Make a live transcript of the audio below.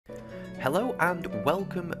Hello and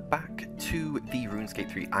welcome back to the RuneScape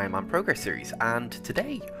 3 Ironman Progress series, and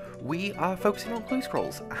today we are focusing on clue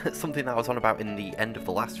scrolls. Something that I was on about in the end of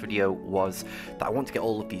the last video was that I want to get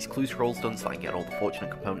all of these clue scrolls done so I can get all the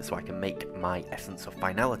fortunate components so I can make my Essence of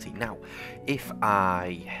Finality. Now, if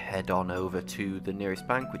I head on over to the nearest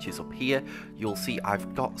bank, which is up here, you'll see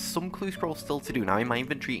I've got some clue scrolls still to do. Now in my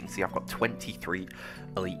inventory you can see I've got 23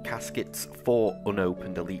 elite caskets, 4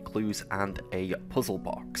 unopened elite clues, and a puzzle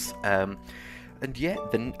box. And yeah,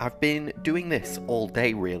 then I've been doing this all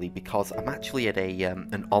day really because I'm actually at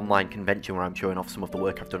an online convention where I'm showing off some of the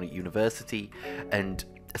work I've done at university, and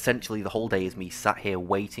essentially the whole day is me sat here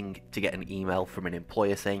waiting to get an email from an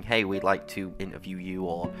employer saying, hey, we'd like to interview you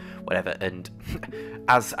or whatever, and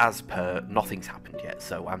as per, nothing's happened yet,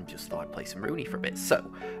 so I'm just thought I'd play some Rooney for a bit.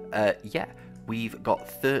 So yeah, we've got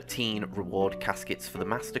 13 reward caskets for the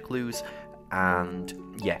master clues, and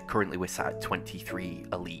yeah, currently we're sat at 23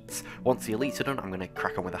 elites. Once the elites are done, I'm going to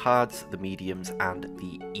crack on with the hards, the mediums, and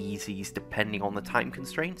the easies, depending on the time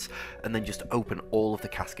constraints, and then just open all of the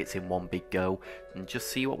caskets in one big go, and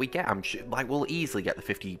just see what we get. I'm sure, like, we'll easily get the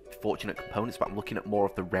 50 fortunate components, but I'm looking at more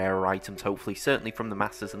of the rarer items, hopefully, certainly from the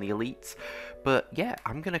masters and the elites. But yeah,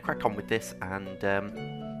 I'm going to crack on with this, and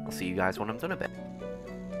I'll see you guys when I'm done a bit.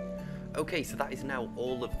 Okay, so that is now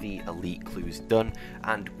all of the elite clues done,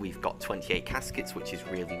 and we've got 28 caskets, which is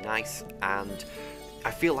really nice. And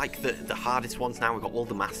I feel like the hardest ones now, we've got all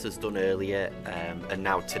the masters done earlier, and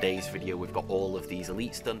now today's video we've got all of these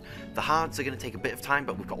elites done. The hards are going to take a bit of time,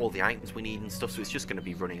 but we've got all the items we need and stuff, so it's just going to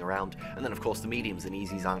be running around. And then of course the mediums and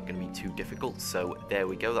easies aren't going to be too difficult, so there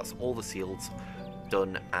we go, that's all the seals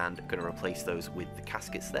done, and going to replace those with the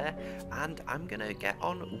caskets there. And I'm going to get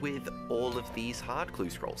on with all of these hard clue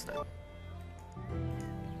scrolls now.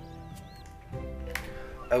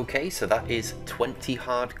 Okay, so that is 20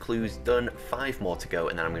 hard clues done, 5 more to go,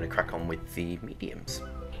 and then I'm going to crack on with the mediums.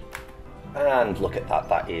 And look at that,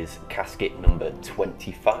 that is casket number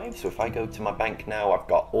 25. So if I go to my bank now, I've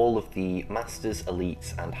got all of the masters,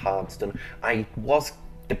 elites, and hards done. I was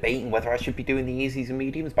debating whether I should be doing the easies and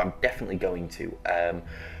mediums, but I'm definitely going to.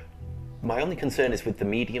 My only concern is with the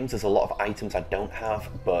mediums, there's a lot of items I don't have,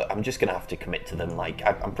 but I'm just going to have to commit to them. Like,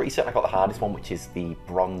 I'm pretty certain I got the hardest one, which is the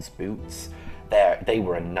bronze boots. They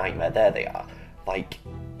were a nightmare. There they are. Like,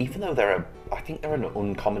 even though I think they're an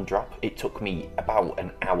uncommon drop, it took me about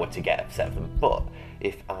an hour to get a set of them. But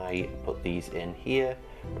if I put these in here,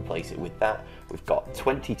 replace it with that, we've got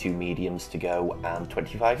 22 mediums to go and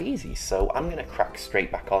 25 easies. So I'm going to crack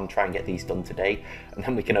straight back on, try and get these done today, and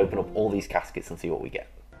then we can open up all these caskets and see what we get.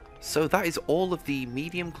 So that is all of the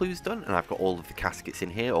medium clues done, and I've got all of the caskets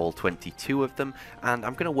in here, all 22 of them, and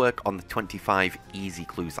I'm going to work on the 25 easy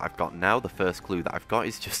clues that I've got now. The first clue that I've got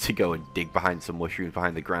is just to go and dig behind some mushrooms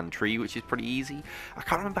behind the grand tree, which is pretty easy. I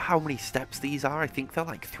can't remember how many steps these are. I think they're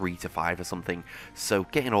like 3 to 5 or something, so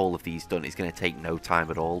getting all of these done is going to take no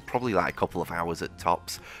time at all, probably like a couple of hours at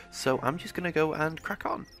tops, so I'm just going to go and crack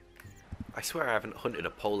on. I swear I haven't hunted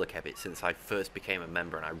a polar kebbit since I first became a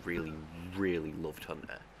member, and I really, really loved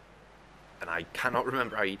Hunter. And I cannot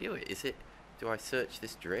remember how you do it. Is it, do I search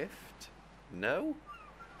this drift? No?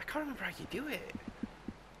 I can't remember how you do it.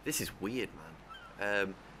 This is weird,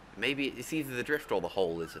 man. Maybe it's either the drift or the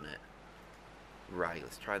hole, isn't it? Right,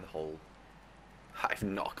 let's try the hole. I have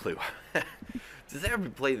not a clue. Does anyone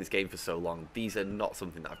been playing this game for so long? These are not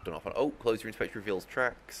something that I've done often. Oh, close your inspection reveals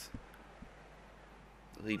tracks.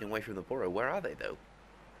 Leading away from the burrow. Where are they, though?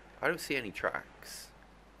 I don't see any tracks.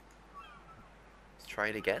 Let's try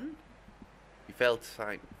it again. You failed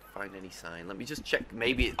to find any sign. Let me just check.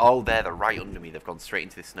 Maybe, oh, they're right under me. They've gone straight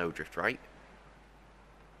into this snowdrift, right?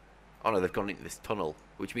 Oh no, they've gone into this tunnel,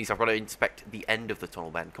 which means I've got to inspect the end of the tunnel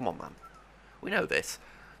then. Come on, man. We know this.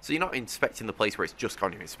 So you're not inspecting the place where it's just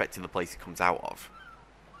gone, you're inspecting the place it comes out of.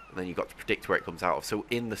 And then you've got to predict where it comes out of. So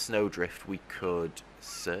in the snowdrift, we could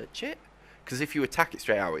search it? Because if you attack it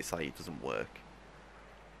straight out, it's like it doesn't work.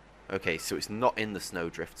 Okay, so it's not in the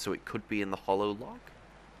snowdrift, so it could be in the hollow log?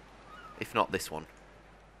 If not this one.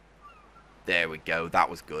 There we go, that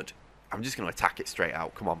was good. I'm just going to attack it straight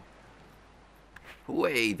out, come on.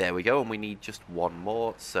 Way, there we go, and we need just one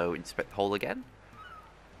more, so inspect the hole again.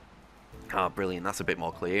 Ah, brilliant, that's a bit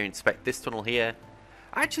more clear. Inspect this tunnel here.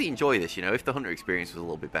 I actually enjoy this, you know, if the hunter experience was a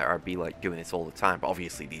little bit better, I'd be like doing this all the time, but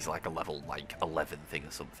obviously these are like a level like 11 thing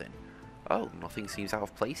or something. Oh, nothing seems out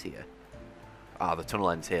of place here. Ah, the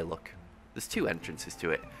tunnel ends here, look. There's 2 entrances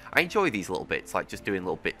to it. I enjoy these little bits, like just doing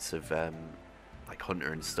little bits of like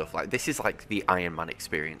Hunter and stuff. Like this is like the Ironman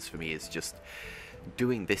experience for me. Is just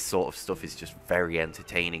doing this sort of stuff is just very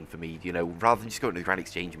entertaining for me. You know, rather than just going to the Grand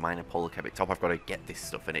Exchange and mining a polar kebbit top, I've got to get this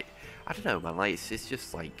stuff in it. I don't know, man. Like it's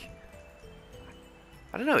just like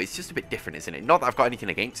I don't know, it's just a bit different, isn't it? Not that I've got anything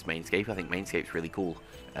against RuneScape, I think RuneScape's really cool.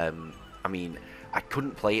 I mean, I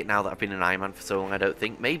couldn't play it now that I've been an Ironman for so long, I don't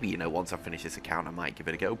think. Maybe, you know, once I finish this account, I might give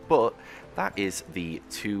it a go. But that is the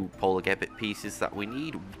 2 polar gebbit pieces that we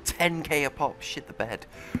need. 10k a pop, shit the bed.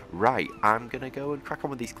 Right, I'm going to go and crack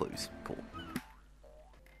on with these clues. Cool.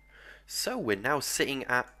 So we're now sitting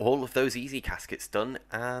at all of those easy caskets done,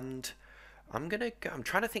 and I'm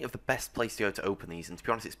trying to think of the best place to go to open these, and to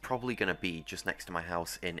be honest, it's probably going to be just next to my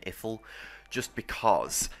house in Iffle, just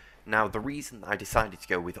because. Now, the reason I decided to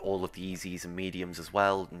go with all of the easies and mediums as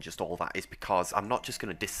well, and just all that, is because I'm not just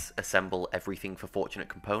going to disassemble everything for fortunate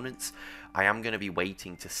components. I am going to be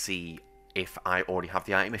waiting to see if I already have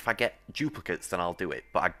the item. If I get duplicates, then I'll do it,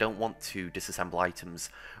 but I don't want to disassemble items,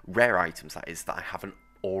 rare items that is, that I haven't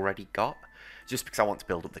already got, just because I want to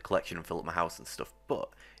build up the collection and fill up my house and stuff. But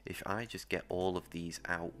if I just get all of these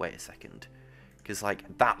out, wait a second, because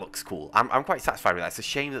like that looks cool. I'm quite satisfied with that. It's a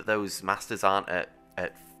shame that those masters aren't at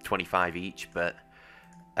 25 each, but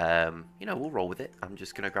you know, we'll roll with it. I'm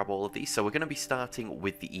just going to grab all of these. So we're going to be starting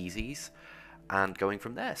with the easies and going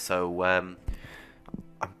from there. So I'm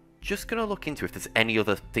just going to look into if there's any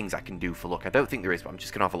other things I can do for luck. I don't think there is, but I'm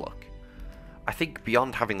just going to have a look. I think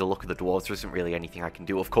beyond having the look of the dwarves, there isn't really anything I can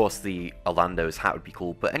do. Of course, the Orlando's hat would be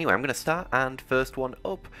cool. But anyway, I'm going to start, and first one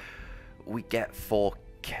up, we get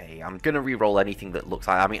 4k. I'm going to re-roll anything that looks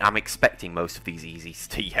like... I mean, I'm expecting most of these easies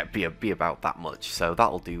to be about that much. So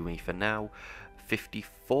that'll do me for now.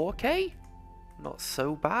 54k? Not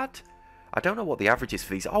so bad. I don't know what the average is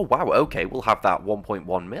for these. Oh, wow, okay, we'll have that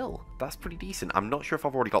 1.1 mil. That's pretty decent. I'm not sure if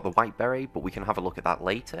I've already got the white beret, but we can have a look at that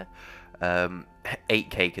later.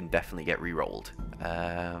 8k can definitely get re-rolled.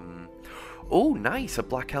 Oh, nice, a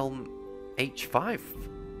Black Helm H5.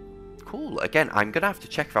 Cool. Again, I'm going to have to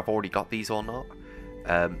check if I've already got these or not.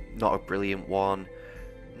 Not a brilliant one.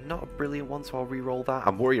 Not a brilliant one, so I'll re-roll that.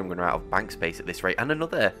 I'm worried I'm going to run out of bank space at this rate. And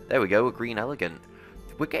another, there we go, a Green Elegant.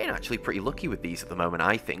 We're getting actually pretty lucky with these at the moment,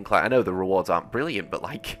 I think. Like, I know the rewards aren't brilliant, but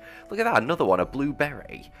like, look at that, another one, a blue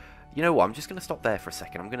beret. You know what, I'm just going to stop there for a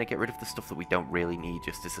second. I'm going to get rid of the stuff that we don't really need,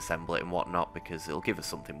 just disassemble it and whatnot, because it'll give us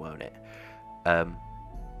something, won't it?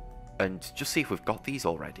 And just see if we've got these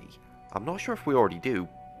already. I'm not sure if we already do.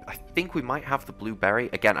 I think we might have the blue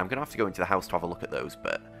beret. Again, I'm going to have to go into the house to have a look at those,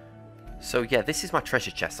 but... So yeah, this is my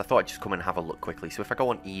treasure chest. I thought I'd just come and have a look quickly. So if I go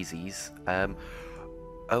on easies...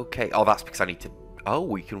 okay, oh, that's because I need to... Oh,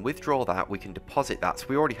 we can withdraw that, we can deposit that. So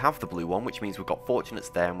we already have the blue one, which means we've got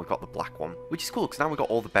Fortunates there, and we've got the black one. Which is cool, because now we've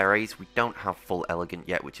got all the berets. We don't have full Elegant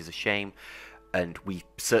yet, which is a shame. And we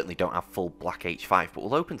certainly don't have full black H5, but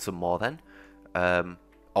we'll open some more then.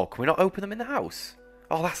 Oh, can we not open them in the house?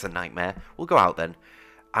 Oh, that's a nightmare. We'll go out then.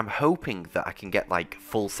 I'm hoping that I can get, like,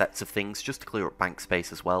 full sets of things, just to clear up bank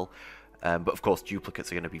space as well. But, of course,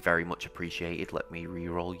 duplicates are going to be very much appreciated. Let me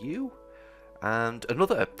re-roll you. And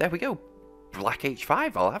another, there we go. Black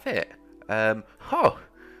H5, I'll have it. Oh,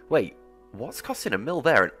 wait, what's costing a mil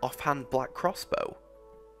there? An offhand black crossbow?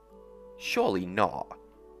 Surely not.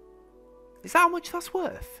 Is that how much that's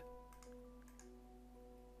worth?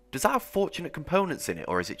 Does that have fortunate components in it,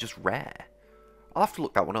 or is it just rare? I'll have to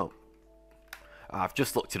look that one up. I've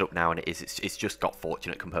just looked it up now, and it is. It's just got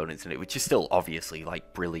fortunate components in it, which is still obviously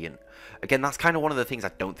like brilliant. Again, that's kind of one of the things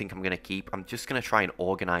I don't think I'm going to keep. I'm just going to try and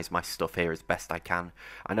organize my stuff here as best I can.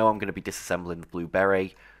 I know I'm going to be disassembling the blue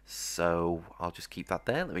beret, so I'll just keep that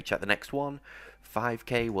there. Let me check the next one.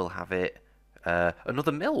 5k, we'll have it.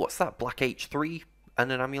 Another mill. What's that? Black H3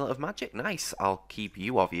 and an Amulet of Magic. Nice. I'll keep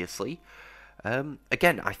you, obviously.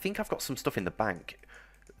 Again, I think I've got some stuff in the bank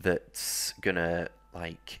that's gonna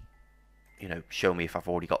like, you know, show me if I've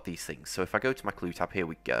already got these things. So if I go to my clue tab, here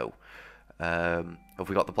we go. Have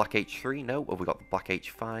we got the black H3? No. Have we got the black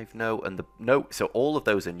H5? No. And the no. So all of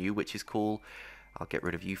those are new, which is cool. I'll get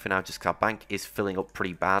rid of you for now, just because our bank is filling up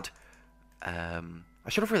pretty bad. I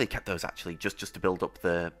should have really kept those actually, just to build up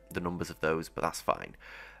the numbers of those, but that's fine.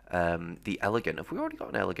 The elegant. Have we already got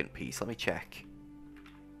an elegant piece? Let me check.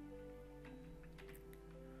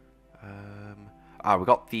 We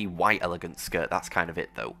got the white elegant skirt. That's kind of it,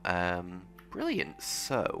 though. Brilliant.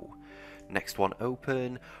 So, next one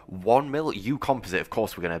open. 1 mil. You composite. Of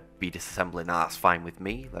course, we're going to be disassembling that. That's fine with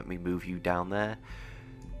me. Let me move you down there.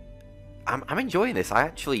 I'm enjoying this. I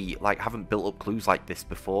actually haven't built up clues like this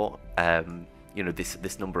before. You know,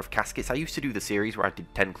 this number of caskets. I used to do the series where I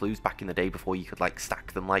did 10 clues back in the day before you could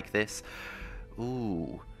stack them like this.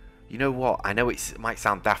 Ooh. You know what? I know it might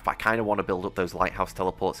sound daft, but I kind of want to build up those lighthouse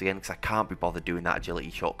teleports again, because I can't be bothered doing that agility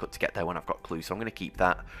shortcut to get there when I've got clues. So I'm going to keep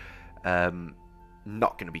that.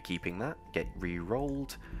 Not going to be keeping that. Get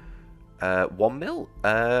re-rolled. 1 mil.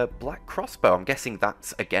 Black crossbow. I'm guessing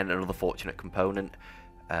that's, again, another fortunate component.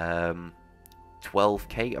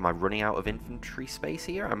 12k. Am I running out of infantry space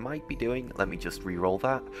here? I might be doing. Let me just re-roll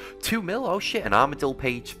that. 2 mil. Oh, shit. An Armadillo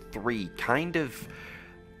page 3. Kind of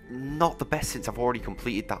not the best since I've already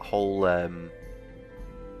completed that whole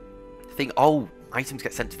thing. Oh, items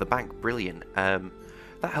get sent to the bank. Brilliant.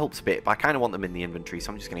 That helps a bit, but I kind of want them in the inventory,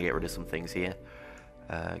 so I'm just going to get rid of some things here.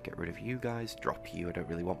 Get rid of you guys, drop you, I don't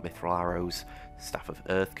really want mithril arrows. Staff of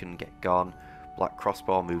Earth can get gone. Black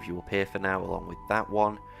crossbow, I'll move you up here for now, along with that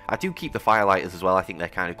one. I do keep the firelighters as well, I think they're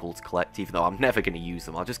kind of cool to collect, even though I'm never going to use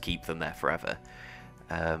them, I'll just keep them there forever.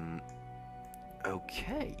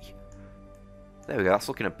 Okay. There we go, that's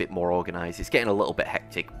looking a bit more organised. It's getting a little bit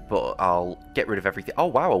hectic, but I'll get rid of everything. Oh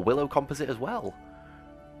wow, a willow composite as well.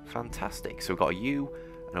 Fantastic, so we've got a yew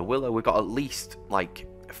and a willow. We've got at least, like,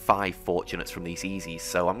 5 fortunates from these easies,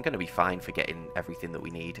 so I'm going to be fine for getting everything that we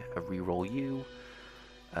need. A reroll you.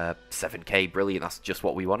 7k, brilliant, that's just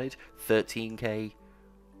what we wanted. 13k.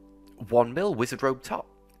 1 mil, wizard robe top.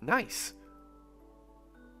 Nice.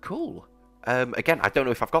 Cool. Again, I don't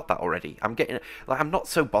know if I've got that already. I'm getting, like, I'm not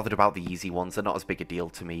so bothered about the easy ones. They're not as big a deal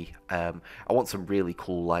to me. I want some really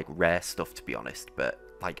cool, like, rare stuff, to be honest, but,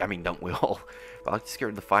 like, I mean, don't we all? But I'll just get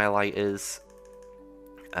rid of the firelighters.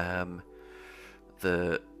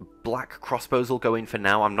 The black crossbows will go in for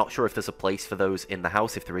now. I'm not sure if there's a place for those in the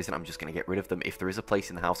house. If there isn't, I'm just going to get rid of them. If there is a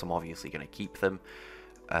place in the house, I'm obviously going to keep them.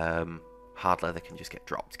 Hard leather can just get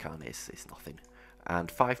dropped, can't it? It's nothing.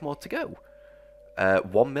 And 5 more to go.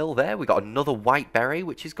 1 mil there. We got another white beret,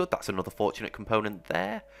 which is good. That's another fortunate component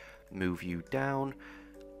there. Move you down.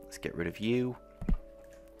 Let's get rid of you.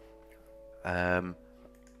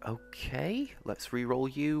 Okay, let's re-roll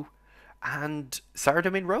you. And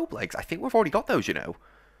Saradomin robe legs. I think we've already got those, you know.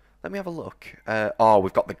 Let me have a look. Oh,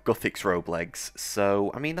 we've got the Guthix robe legs.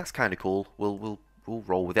 So, I mean, that's kind of cool. We'll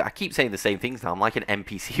roll with it. I keep saying the same things now. I'm like an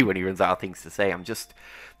NPC when he runs out of things to say. I'm just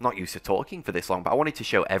not used to talking for this long. But I wanted to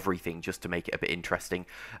show everything just to make it a bit interesting.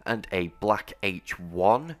 And a black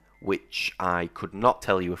H1, which I could not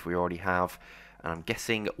tell you if we already have. And I'm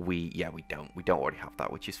guessing we don't. We don't already have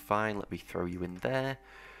that, which is fine. Let me throw you in there.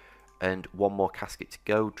 And 1 more casket to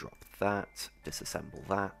go. Drop that. Disassemble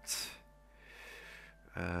that.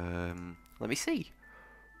 Let me see.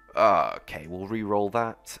 Okay, we'll re-roll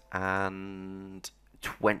that. And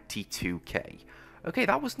 22k. Okay,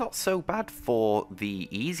 that was not so bad for the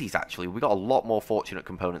easies, actually. We got a lot more fortunate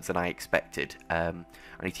components than I expected. I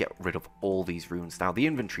need to get rid of all these runes now. The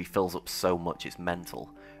inventory fills up so much, it's mental.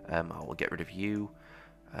 I will get rid of you.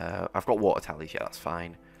 I've got water tallies, yeah, that's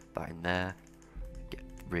fine. That in there.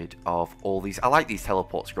 Rid of all these. I like these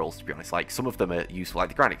teleport scrolls, to be honest. Like, some of them are useful, like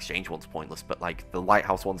the Grand Exchange one's pointless, but like the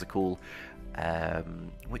Lighthouse ones are cool.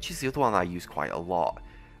 Which is the other one I use quite a lot.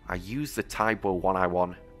 I use the Taibo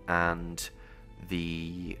 1i1 and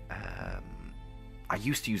the I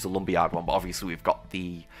used to use the Lumberyard one, but obviously we've got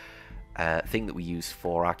the thing that we use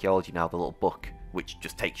for archaeology now, the little book, which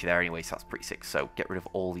just takes you there anyway, so that's pretty sick. So get rid of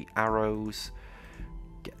all the arrows,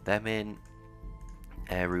 get them in,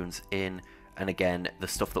 air runes in. And again, the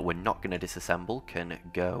stuff that we're not going to disassemble can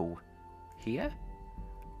go here.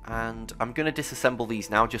 And I'm going to disassemble these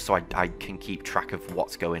now just so I can keep track of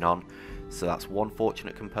what's going on. So that's 1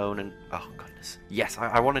 fortunate component. Oh, goodness. Yes,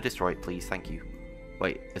 I want to destroy it, please. Thank you.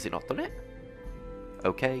 Wait, has it not done it?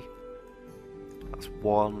 Okay. That's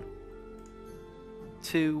 1,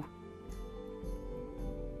 2,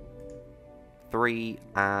 3,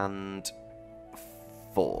 and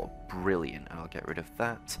 4. Brilliant. I'll get rid of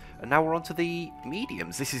that. And now we're on to the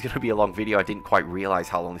mediums. This is going to be a long video. I didn't quite realise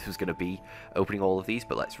how long this was going to be opening all of these,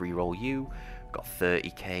 but let's re-roll you. Got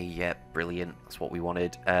 30k. Yeah, brilliant. That's what we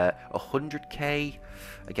wanted. 100k.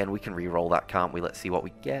 Again, we can re-roll that, can't we? Let's see what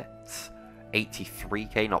we get.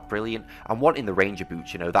 83k, not brilliant. I'm wanting the Ranger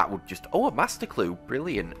boots, you know, that would just... Oh, a Master Clue,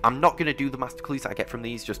 brilliant. I'm not going to do the Master Clues that I get from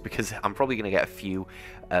these just because I'm probably going to get a few.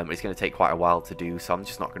 It's going to take quite a while to do, so I'm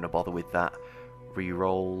just not going to bother with that.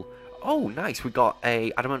 Reroll. Oh, nice. We got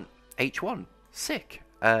a Adamant H1. Sick.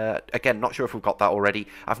 Again, not sure if we've got that already.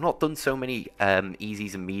 I've not done so many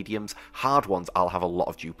easies and mediums. Hard ones, I'll have a lot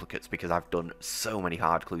of duplicates because I've done so many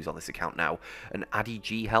hard clues on this account now. An Addy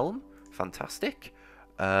G helm. Fantastic.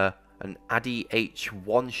 An Addy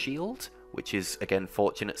H1 shield, which is, again,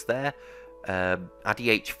 fortunates there.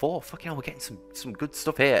 Addy H4. Fucking hell, we're getting some good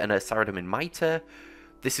stuff here. And a Saradomin mitre.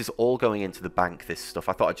 This is all going into the bank, this stuff.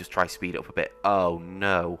 I thought I'd just try speed it up a bit. Oh,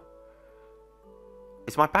 no.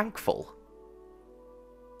 Is my bank full?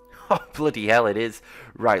 Oh, bloody hell, it is.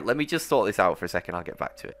 Right, let me just sort this out for a second. I'll get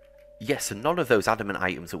back to it. Yes, and none of those adamant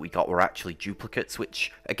items that we got were actually duplicates,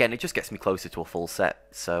 which, again, it just gets me closer to a full set,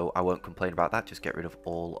 so I won't complain about that. Just get rid of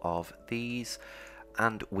all of these,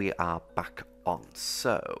 and we are back on.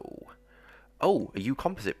 So, oh, a U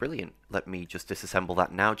composite, brilliant. Let me just disassemble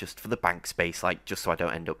that now, just for the bank space, like, just so I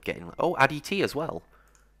don't end up getting... Oh, add ET as well.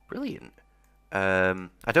 Brilliant.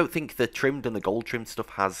 I don't think the trimmed and the gold trimmed stuff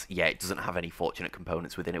has... Yeah, it doesn't have any fortunate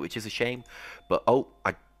components within it, which is a shame. But, oh,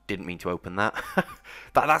 I didn't mean to open that.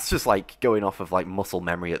 That's just, like, going off of, like, muscle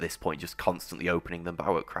memory at this point, just constantly opening them, but I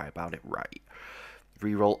won't cry about it. Right.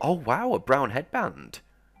 Reroll. Oh, wow, a brown headband.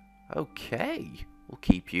 Okay. We'll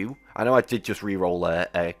keep you. I know I did just reroll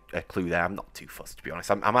a clue there. I'm not too fussed, to be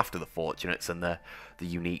honest. I'm after the fortunates and the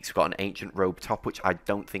uniques. We've got an ancient robe top, which I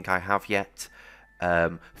don't think I have yet.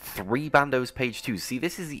 3 bandos page 2. See,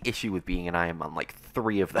 this is the issue with being an Ironman. Like,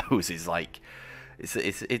 3 of those is like,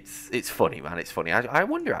 it's funny, man. It's funny. I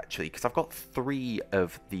wonder actually, because I've got 3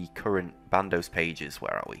 of the current bandos pages.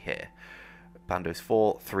 Where are we here? Bandos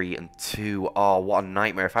 4, 3, and 2. Oh, what a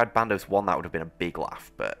nightmare! If I had bandos 1, that would have been a big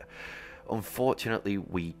laugh. But unfortunately,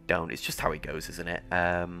 we don't. It's just how it goes, isn't it?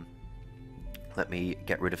 Let me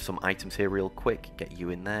get rid of some items here real quick. Get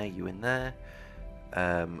you in there. You in there.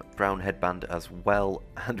 Brown headband as well,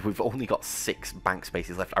 and we've only got 6 bank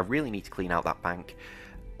spaces left. I really need to clean out that bank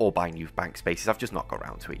or buy new bank spaces. I've just not got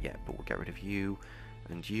around to it yet, but we'll get rid of you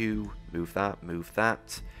and you. Move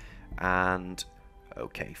that, and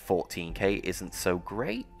okay, 14k isn't so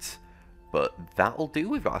great, but that'll do.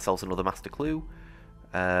 We've got ourselves another master clue,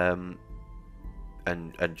 and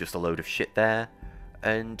just a load of shit there,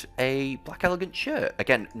 and a black elegant shirt.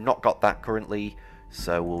 Again, not got that currently,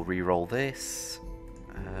 so we'll re-roll this.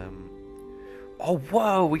 Oh,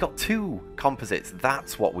 whoa, we got 2 composites.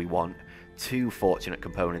 That's what we want. 2 fortunate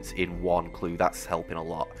components in 1 clue. That's helping a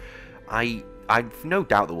lot. I've no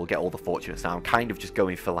doubt that we'll get all the fortunates now. I'm kind of just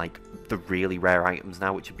going for, like, the really rare items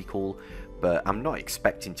now, which would be cool. But I'm not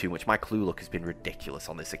expecting too much. My clue luck has been ridiculous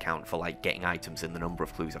on this account for, like, getting items in the number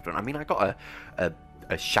of clues I've done. I mean, I got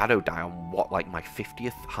a shadow die on, what, like, my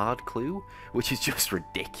 50th hard clue? Which is just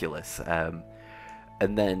ridiculous.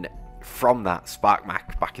 And then from that,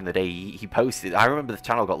 SparkMac back in the day, he posted, I remember the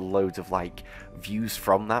channel got loads of like views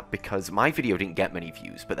from that because my video didn't get many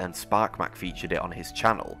views, but then SparkMac featured it on his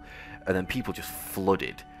channel, and then people just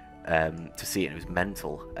flooded to see it. It was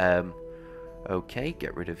mental. Okay,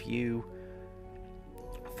 get rid of you.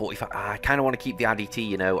 45. I kind of want to keep the ADT,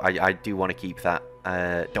 you know. I do want to keep that.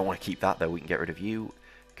 Don't want to keep that though. We can get rid of you.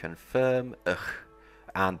 Confirm. Ugh.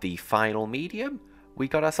 And the final medium. We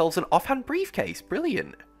got ourselves an offhand briefcase.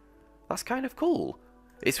 Brilliant. That's kind of cool.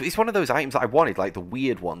 It's one of those items that I wanted, like the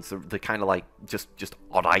weird ones, the kind of like just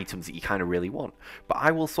odd items that you kind of really want. But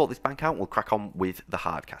I will sort this bank out and we'll crack on with the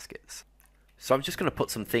hard caskets. So I'm just going to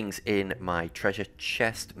put some things in my treasure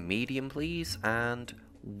chest. Medium, please. And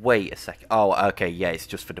wait a second. Oh, okay, yeah, it's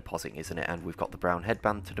just for depositing, isn't it? And we've got the brown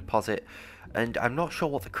headband to deposit. And I'm not sure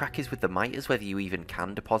what the crack is with the miters, whether you even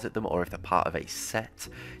can deposit them or if they're part of a set.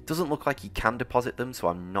 It doesn't look like you can deposit them, so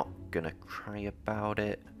I'm not going to cry about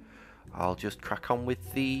it. I'll just crack on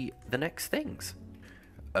with the next things.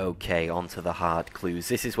 Okay, on to the hard clues.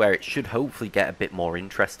 This is where it should hopefully get a bit more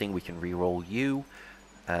interesting. We can re-roll you.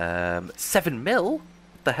 7 mil?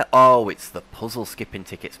 What the hell? Oh, it's the puzzle skipping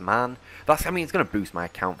tickets, man. I mean, it's going to boost my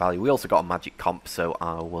account value. We also got a magic comp, so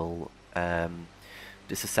I will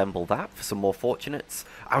disassemble that for some more fortunates.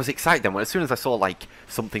 I was excited then, as soon as I saw like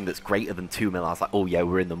something that's greater than 2 mil, I was like, oh yeah,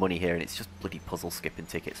 we're in the money here, and it's just bloody puzzle skipping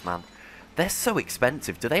tickets, man. They're so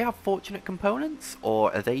expensive. Do they have fortunate components,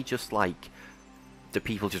 or are they just like, do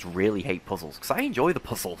people just really hate puzzles? Because I enjoy the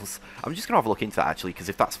puzzles. I'm just going to have a look into that actually, because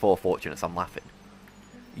if that's 4 fortunates, I'm laughing.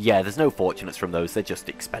 Yeah, there's no fortunates from those, they're just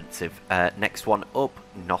expensive. Next one up,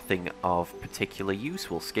 nothing of particular use,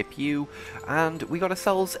 we'll skip you. And we got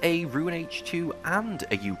ourselves a Rune H2 and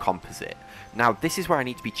a U composite. Now, this is where I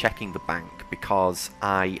need to be checking the bank, because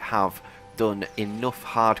I have done enough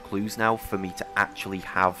hard clues now for me to actually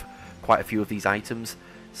have quite a few of these items.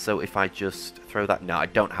 So if I just throw that, no, I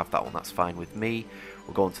don't have that one, that's fine with me.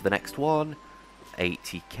 We'll go on to the next one.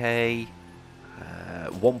 80k,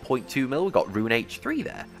 1.2 mil, we've got Rune H3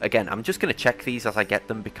 there. Again, I'm just going to check these as I get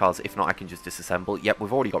them, because if not I can just disassemble. Yep,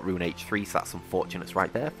 we've already got Rune H3, so that's some fortunates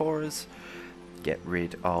right there for us. Get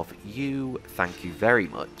rid of you, thank you very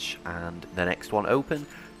much. And the next one open,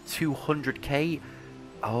 200k.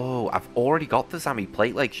 Oh, I've already got the Zami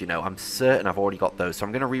plate legs, you know. I'm certain I've already got those, so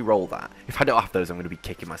I'm going to re-roll that. If I don't have those, I'm going to be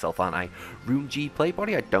kicking myself, aren't I? Rune G plate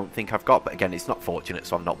body, I don't think I've got, but again, it's not fortunate,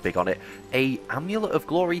 so I'm not big on it. A Amulet of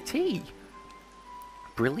Glory T.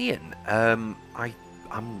 Brilliant. I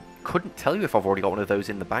couldn't tell you if I've already got one of those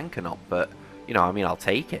in the bank or not, but, you know, I mean, I'll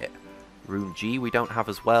take it. Rune G we don't have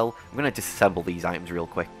as well. I'm going to disassemble these items real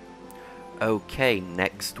quick. Okay,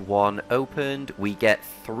 next one opened. We get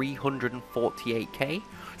 348k.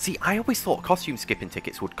 See, I always thought costume skipping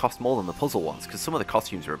tickets would cost more than the puzzle ones, because some of the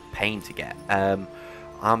costumes are a pain to get.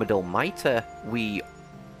 Armadillo Mitre we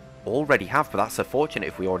already have, but that's unfortunate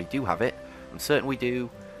if we already do have it. I'm certain we do.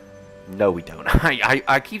 No, we don't.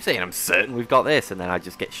 I keep saying I'm certain we've got this, and then I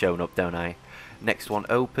just get shown up, don't I? Next one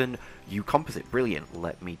open. You composite. Brilliant.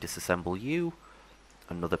 Let me disassemble you.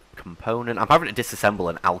 Another component. I'm having to disassemble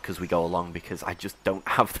an alk as we go along because I just don't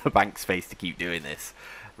have the bank space to keep doing this.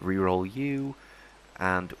 Reroll you.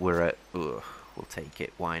 And we're at... Ugh, we'll take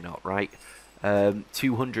it. Why not, right?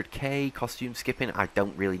 200k costume skipping. I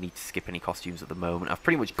don't really need to skip any costumes at the moment. I've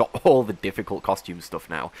pretty much got all the difficult costume stuff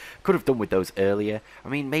now. Could have done with those earlier. I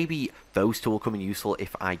mean, maybe those two will come in useful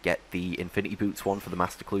if I get the Infinity Boots one for the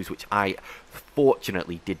Master Clues, which I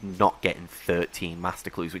fortunately did not get in 13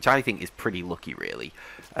 Master Clues, which I think is pretty lucky, really.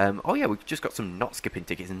 Oh yeah, we've just got some knot skipping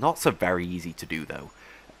tickets. Knots are very easy to do, though.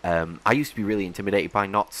 I used to be really intimidated by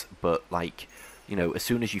knots, but, like... You know, as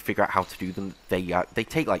soon as you figure out how to do them, they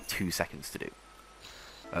take like 2 seconds to do.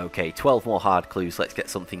 Okay, 12 more hard clues. Let's get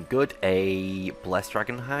something good. A Blessed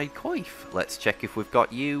Dragonhide Coif. Let's check if we've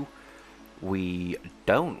got you. We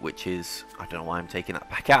don't, which is... I don't know why I'm taking that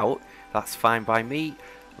back out. That's fine by me.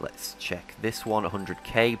 Let's check this one,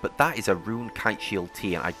 100k. But that is a Rune Kite Shield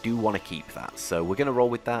T, and I do want to keep that. So we're going to roll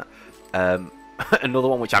with that. Another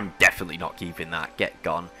one, which I'm definitely not keeping that. Get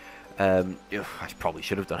gone. I probably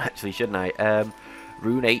should have done, actually, shouldn't I?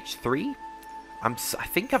 Rune H3. I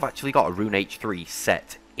think I've actually got a Rune H3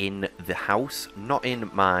 set in the house. Not in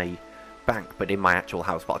my bank, but in my actual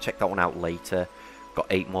house. But I'll check that one out later. Got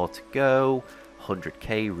 8 more to go.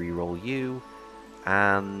 100k, reroll you.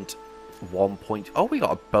 And 1 point... Oh, we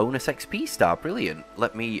got a bonus XP star. Brilliant.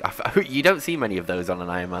 Let me... You don't see many of those on an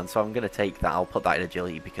Ironman, so I'm going to take that. I'll put that in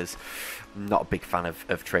agility because I'm not a big fan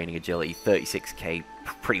of training agility. 36k,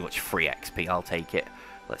 pretty much free XP. I'll take it.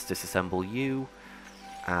 Let's disassemble you.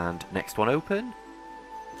 And next one open.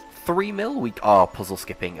 3 mil. Oh, puzzle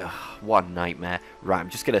skipping. Ugh, what a nightmare. Right,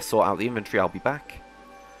 I'm just going to sort out the inventory. I'll be back.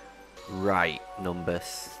 Right,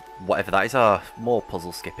 numbers... Whatever that is. More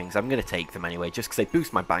puzzle skippings. I'm going to take them anyway, just because they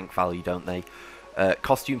boost my bank value, don't they?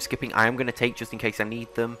 Costume skipping, I am going to take just in case I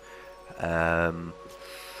need them.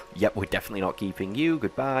 Yep, we're definitely not keeping you.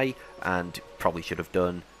 Goodbye. And probably should have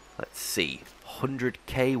done, let's see,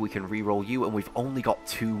 100k, we can re-roll you, and we've only got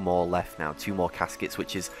 2 more left now. 2 more caskets,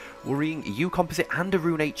 which is worrying. You composite and a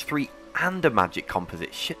Rune H3 and a magic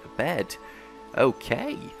composite. Shit the bed.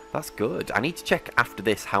 Okay, that's good. I need to check after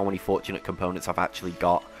this how many fortunate components I've actually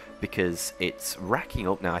got, because it's racking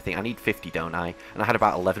up now. I think I need 50, don't I? And I had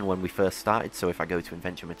about 11 when we first started, so if I go to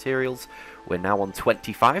Invention Materials, we're now on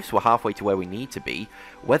 25, so we're halfway to where we need to be.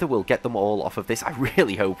 Whether we'll get them all off of this, I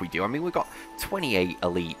really hope we do. I mean, we've got 28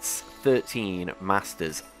 Elites, 13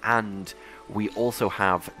 Masters, and we also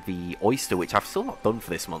have the Oyster, which I've still not done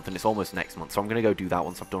for this month, and it's almost next month, so I'm going to go do that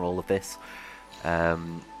once I've done all of this.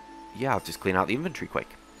 Yeah, I'll just clean out the inventory quick.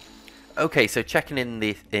 Okay, so checking in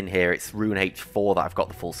here, it's Rune H4 that I've got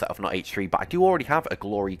the full set of, not H3, but I do already have a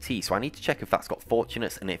Glory T, so I need to check if that's got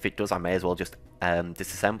Fortunates, and if it does, I may as well just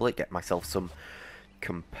disassemble it, get myself some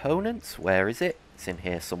components. Where is it? It's in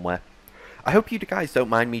here somewhere. I hope you guys don't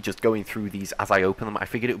mind me just going through these as I open them. I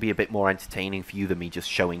figured it would be a bit more entertaining for you than me just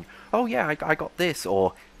showing, oh yeah, I got this,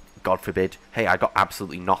 or, God forbid, hey, I got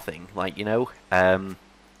absolutely nothing, like, you know?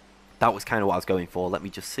 That was kind of what I was going for. Let me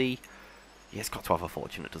just see. Yeah, it's got to have a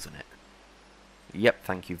Fortunate, doesn't it? Yep,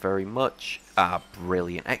 thank you very much. Ah,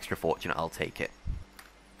 brilliant. Extra Fortunate, I'll take it.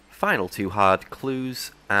 Final 2 hard clues,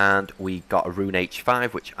 and we got a Rune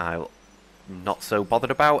H5, which I'm not so bothered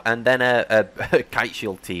about, and then a Kite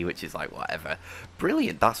Shield T, which is like, whatever.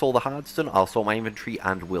 Brilliant, that's all the hards done. I'll sort my inventory,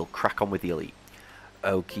 and we'll crack on with the Elite.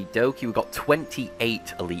 Okie dokie, we've got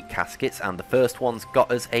 28 Elite Caskets, and the first one's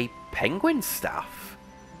got us a Penguin Staff.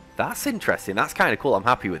 That's interesting. That's kind of cool. I'm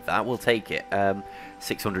happy with that. We'll take it.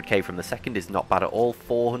 600k from the second is not bad at all.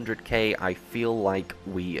 400k, I feel like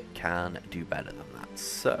we can do better than that.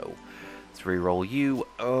 So, let's re-roll you.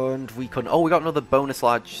 And we couldn't... Oh, we got another bonus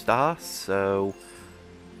large star. So,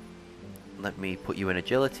 let me put you in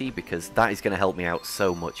agility, because that is going to help me out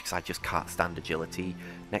so much, because I just can't stand agility.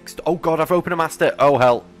 Next... Oh, God, I've opened a master. Oh,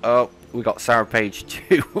 hell. Oh, we got Sarah Page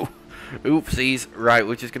too. Oopsies. Right,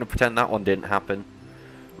 we're just going to pretend that one didn't happen.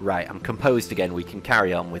 Right, I'm composed again. We can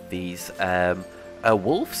carry on with these. A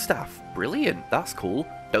wolf staff. Brilliant. That's cool.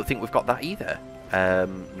 Don't think we've got that either.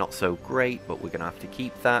 Not so great, but we're going to have to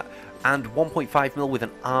keep that. And 1.5 mil with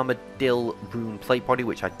an Armadillo rune plate body,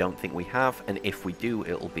 which I don't think we have. And if we do,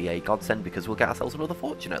 it'll be a godsend because we'll get ourselves another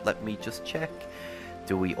Fortunate. Let me just check.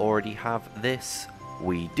 Do we already have this?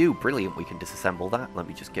 We do. Brilliant. We can disassemble that. Let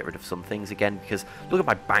me just get rid of some things again because look at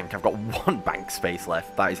my bank. I've got 1 bank space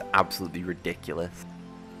left. That is absolutely ridiculous.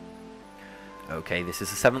 Okay, this is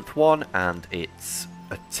the 7th one, and it's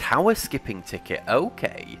a tower skipping ticket.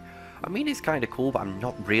 Okay. I mean, it's kind of cool, but I'm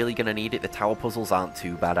not really going to need it. The tower puzzles aren't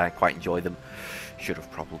too bad. I quite enjoy them. Should have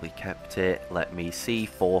probably kept it. Let me see.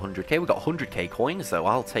 400k. We've got 100k coins, though.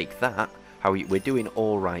 I'll take that. We're doing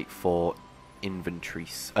all right for inventory.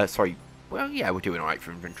 Sorry. Well, yeah, we're doing all right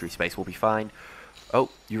for inventory space. We'll be fine. Oh,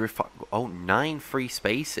 9 free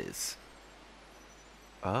spaces.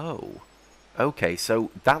 Oh. Okay, so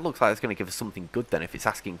that looks like it's going to give us something good then if it's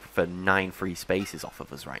asking for 9 free spaces off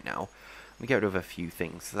of us right now. Let me get rid of a few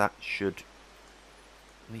things. That should...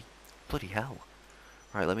 Bloody hell.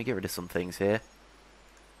 Right, let me get rid of some things here.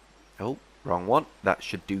 Oh, wrong one. That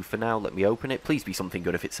should do for now. Let me open it. Please be something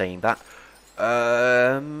good if it's saying that.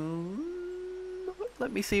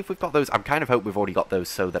 Let me see if we've got those. I'm kind of hope we've already got those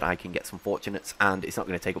so that I can get some Fortunates and it's not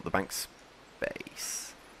going to take up the bank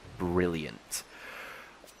space. Brilliant.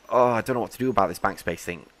 Oh, I don't know what to do about this bank space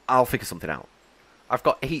thing. I'll figure something out. I've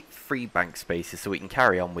got 8 free bank spaces, so we can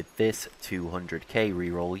carry on with this. 200k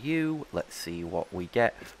reroll you. Let's see what we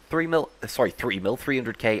get.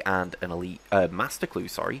 300k and an elite master clue,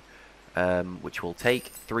 sorry. Which we'll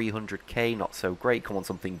take. 300k, not so great. Come on,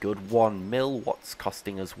 something good. 1 mil. What's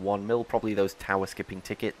costing us 1 mil? Probably those tower skipping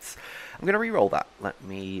tickets. I'm going to reroll that. Let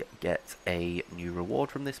me get a new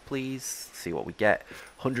reward from this, please. See what we get.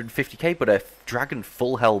 150k, but a dragon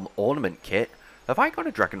full helm ornament kit. Have I got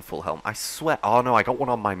a dragon full helm? I swear. Oh no, I got one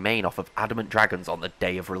on my main off of Adamant Dragons on the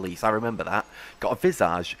day of release. I remember that. Got a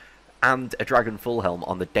Visage and a dragon full helm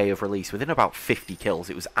on the day of release within about 50 kills.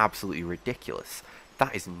 It was absolutely ridiculous.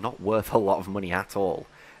 That is not worth a lot of money at all.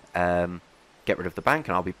 Get rid of the bank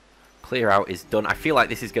and I'll be... Clear out is done. I feel like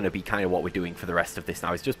this is going to be kind of what we're doing for the rest of this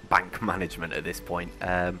now. It's just bank management at this point.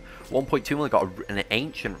 1.2 million, got an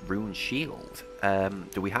ancient rune shield.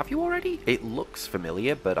 Do we have you already? It looks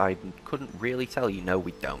familiar, but I couldn't really tell you. No,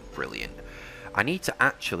 we don't. Brilliant. I need to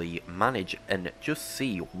actually manage and just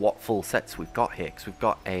see what full sets we've got here. Because we've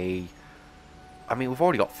got a... I mean, we've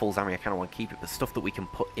already got full Zami. I kind of want to keep it. The stuff that we can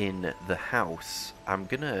put in the house, I'm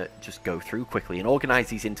going to just go through quickly and organize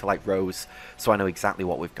these into like rows so I know exactly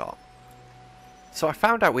what we've got. So I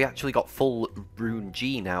found out we actually got full Rune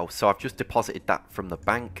G now, so I've just deposited that from the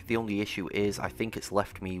bank. The only issue is I think it's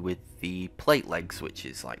left me with the plate legs, which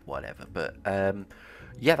is like whatever. But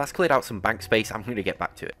yeah, that's cleared out some bank space. I'm going to get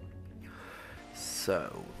back to it.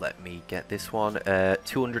 So let me get this one.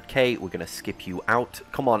 200k, we're going to skip you out.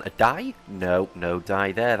 Come on, a die? No, no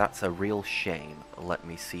die there. That's a real shame. Let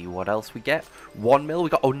me see what else we get. 1 mil, we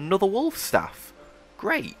got another wolf staff.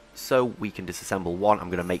 Great. So we can disassemble one. I'm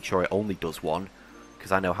going to make sure it only does one,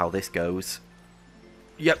 because I know how this goes.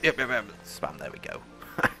 Yep. Spam, there we go.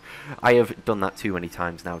 I have done that too many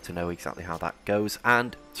times now to know exactly how that goes.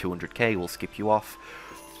 And 200k, we'll skip you off.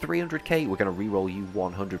 300k, we're going to reroll you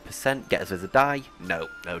 100%. Get us as a die. No,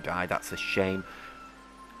 no die. That's a shame.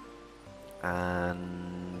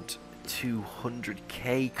 And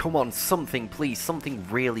 200k. Come on, something, please. Something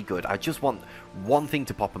really good. I just want one thing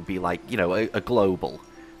to pop and be like, you know, a global.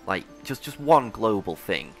 Like, just one global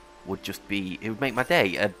thing would just be... It would make my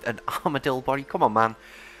day. An armadillo body. Come on, man.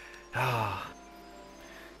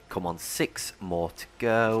 Come on, 6 more to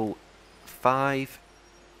go. 5.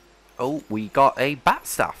 Oh, we got a bat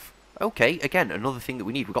staff. Okay, again, another thing that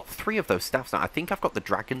we need. We've got 3 of those staffs now. I think I've got the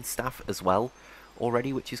dragon staff as well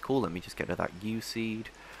already, which is cool. Let me just get rid of that U-seed.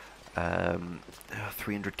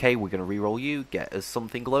 300k, we're going to reroll you. Get us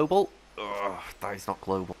something global. Ugh, that is not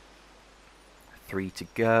global. 3 to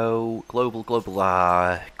go. Global.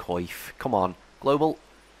 Coif. Come on. Global.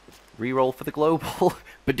 Reroll for the global.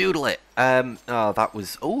 Bedoodle it. Oh, that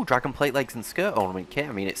was... Oh, dragon plate legs and skirt ornament kit.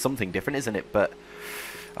 I mean, it's something different, isn't it? But...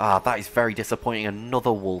 that is very disappointing.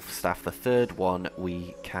 Another wolf staff. The 3rd one,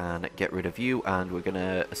 we can get rid of you. And we're going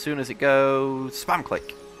to, as soon as it goes, spam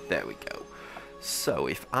click. There we go. So,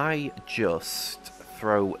 if I just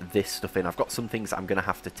throw this stuff in. I've got some things I'm going to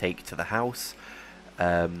have to take to the house.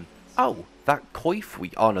 Oh, that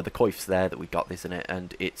coif oh no, the coif's there that we got, isn't it?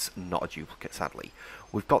 And it's not a duplicate, sadly.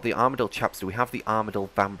 We've got the Armadillo chaps. Do we have the Armadillo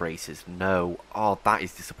van braces? No. Oh, that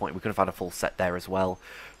is disappointing. We could have had a full set there as well.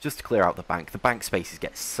 Just to clear out the bank. The bank spaces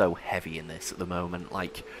get so heavy in this at the moment.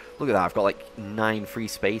 Like, look at that. I've got like 9 free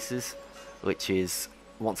spaces, which is,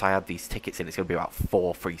 once I add these tickets in, it's going to be about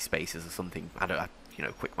 4 free spaces or something. I don't know, you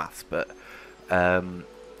know, quick maths. But,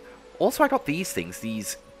 also I got these things.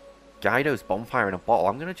 These Guido's bonfire in a bottle.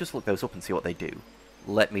 I'm going to just look those up and see what they do.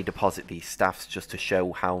 Let me deposit these staffs just to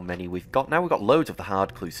show how many we've got. Now we've got loads of the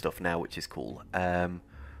hard clue stuff now, which is cool.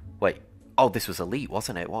 Wait. Oh, this was elite,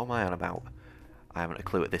 wasn't it? What am I on about? I haven't a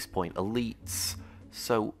clue at this point. Elites.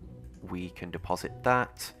 So we can deposit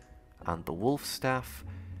that, and the wolf staff,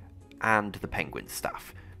 and the penguin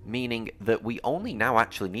staff. Meaning that we only now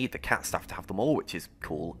actually need the cat staff to have them all, which is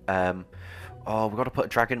cool. Oh, we've got to put a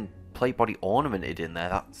dragon plate body ornamented in there.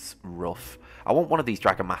 That's rough. I want one of these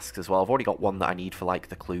dragon masks as well. I've already got one that I need for, like,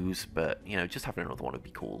 the clues, but, you know, just having another one would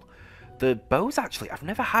be cool. The bows, actually, I've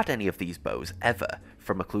never had any of these bows, ever,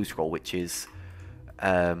 from a clue scroll, which is,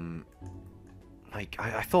 like,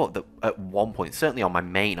 I thought that at one point, certainly on my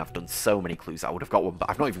main, I've done so many clues, I would have got one, but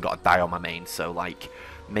I've not even got a die on my main, so, like,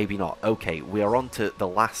 maybe not. Okay, we are on to the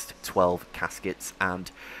last 12 caskets,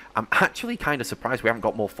 and I'm actually kind of surprised we haven't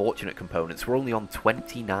got more fortunate components. We're only on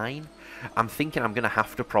 29. I'm thinking I'm going to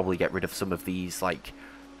have to probably get rid of some of these, like,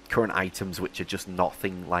 current items which are just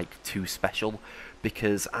nothing, like, too special,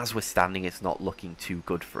 because as we're standing, it's not looking too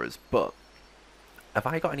good for us. But have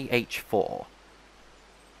I got any H4?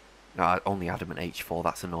 No, only adamant H4,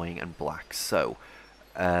 that's annoying, and black. So,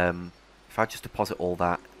 if I just deposit all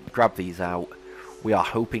that, grab these out, we are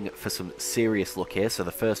hoping for some serious luck here. So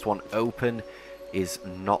the first one open is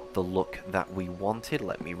not the luck that we wanted.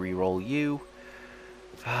 Let me re-roll you.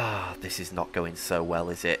 Ah, this is not going so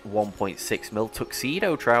well, is it? 1.6 mil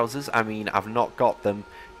tuxedo trousers. I mean, I've not got them.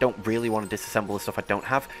 Don't really want to disassemble the stuff I don't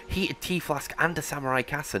have. Heated tea flask and a samurai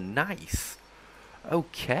casa. Nice.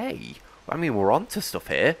 Okay. I mean, we're on to stuff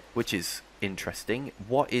here, which is interesting.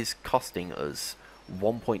 What is costing us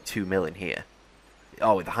 1.2 mil in here?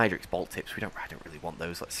 Oh, with the Hydrix bolt tips. I don't really want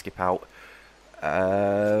those. Let's skip out.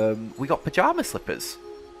 We got pajama slippers.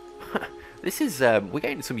 This is, we're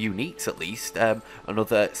getting some uniques at least.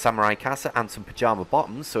 Another samurai casa and some pajama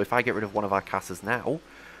bottoms. So if I get rid of one of our casas now,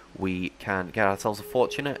 we can get ourselves a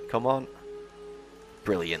fortunate. Come on.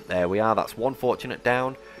 Brilliant. There we are. That's one fortunate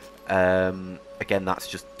down. Again, that's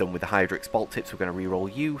just done with the Hydrix bolt tips. We're going to re-roll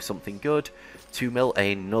you. Something good. 2 mil,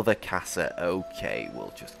 another casa. Okay,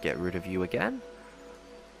 we'll just get rid of you again.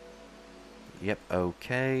 Yep,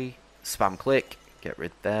 okay. Spam click. Get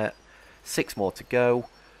rid there. 6 more to go.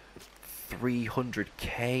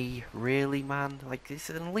 300k, really, man? Like, this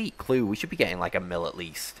is an elite clue. We should be getting like a mil at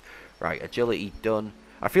least. Right, agility done.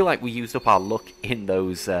 I feel like we used up our luck in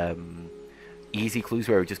those easy clues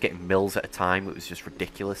where we were just getting mils at a time. It was just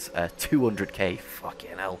ridiculous. 200k,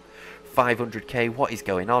 fucking hell. 500k, what is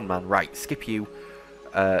going on, man? Right, skip you.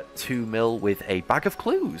 2 mil with a bag of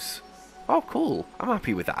clues. Oh, cool. I'm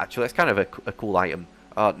happy with that, actually. That's kind of a cool item.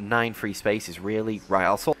 9 free spaces, really? Right,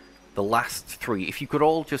 I'll sort the last 3. If you could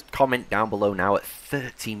all just comment down below now at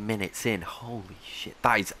 30 minutes in. Holy shit,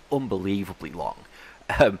 that is unbelievably long.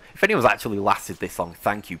 If anyone's actually lasted this long,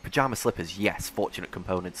 thank you. Pajama slippers, yes. Fortunate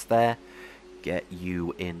components there. Get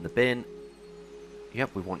you in the bin.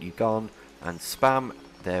 Yep, we want you gone. And spam.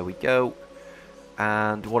 There we go.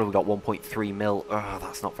 And what have we got? 1.3 mil. Oh,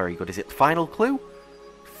 that's not very good, is it? Final clue?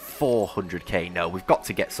 400k. No, we've got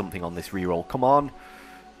to get something on this reroll. Come on.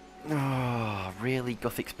 Oh, really?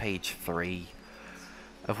 Guthix page 3.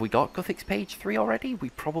 Have we got Guthix page 3 already?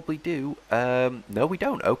 We probably do. No, we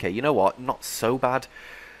don't. Okay, you know what? Not so bad.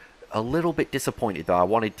 A little bit disappointed, though. I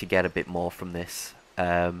wanted to get a bit more from this.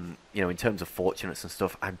 You know, in terms of fortunates and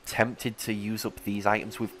stuff, I'm tempted to use up these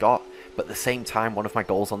items we've got. But at the same time, one of my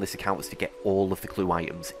goals on this account was to get all of the clue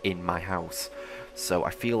items in my house. So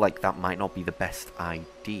I feel like that might not be the best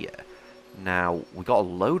idea. Now, we got a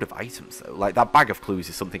load of items, though. Like, that bag of clues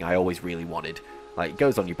is something I always really wanted. Like, it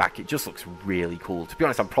goes on your back. It just looks really cool. To be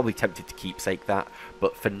honest, I'm probably tempted to keepsake that.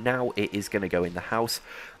 But for now, it is going to go in the house.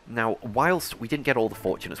 Now, whilst we didn't get all the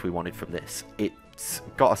fortunates we wanted from this, it's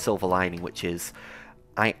got a silver lining, which is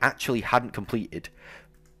I actually hadn't completed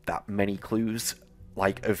that many clues,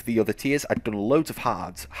 like, of the other tiers. I'd done loads of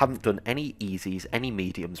hards, hadn't done any easies, any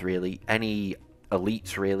mediums, really, any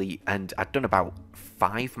elites, really, and I'd done about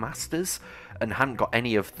 5 masters and hadn't got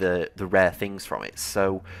any of the rare things from it.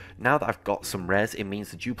 So now that I've got some rares, it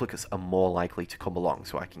means the duplicates are more likely to come along.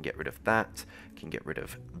 So I can get rid of that, can get rid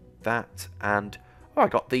of that, and oh, I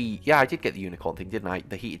got the, yeah, I did get the unicorn thing, didn't I?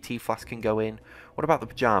 The heated tea flask can go in. What about the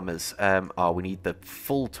pajamas? Oh, we need the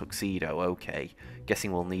full tuxedo. Okay,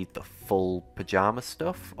 guessing we'll need the full pajama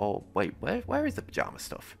stuff. Oh, wait, where is the pajama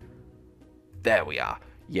stuff? There we are.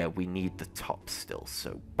 Yeah, we need the top still,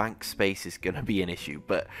 so bank space is going to be an issue,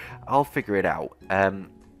 but I'll figure it out.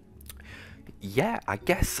 Yeah, I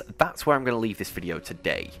guess that's where I'm going to leave this video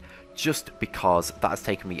today. just because that has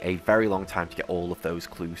taken me a very long time to get all of those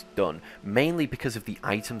clues done, mainly because of the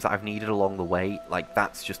items that I've needed along the way. Like,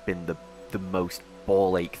 that's just been the most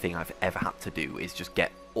ball ache thing I've ever had to do, is just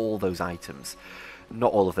get all those items.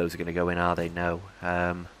 Not all of those are going to go in, are they? No.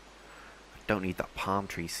 Don't need that palm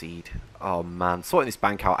tree seed. Oh man, sorting this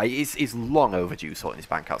bank out is long overdue, sorting this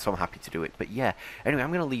bank out, so I'm happy to do it. But yeah, anyway, I'm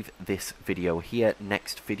going to leave this video here.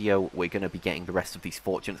 Next video, we're going to be getting the rest of these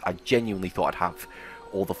fortunes. I genuinely thought I'd have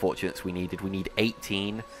all the fortunes we needed. We need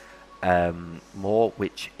 18 more,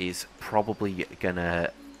 which is probably going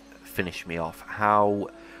to finish me off.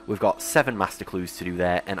 We've got 7 master clues to do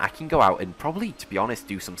there, and I can go out and probably, to be honest,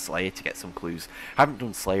 do some Slayer to get some clues. I haven't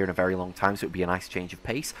done Slayer in a very long time, so it would be a nice change of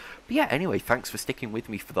pace. But yeah, anyway, thanks for sticking with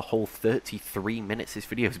me for the whole 33 minutes this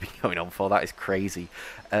video has been going on for. That is crazy.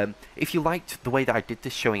 If you liked the way that I did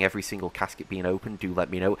this, showing every single casket being open, do let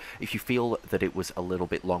me know. If you feel that it was a little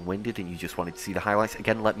bit long-winded and you just wanted to see the highlights,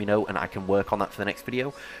 again, let me know, and I can work on that for the next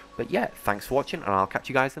video. But yeah, thanks for watching, and I'll catch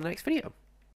you guys in the next video.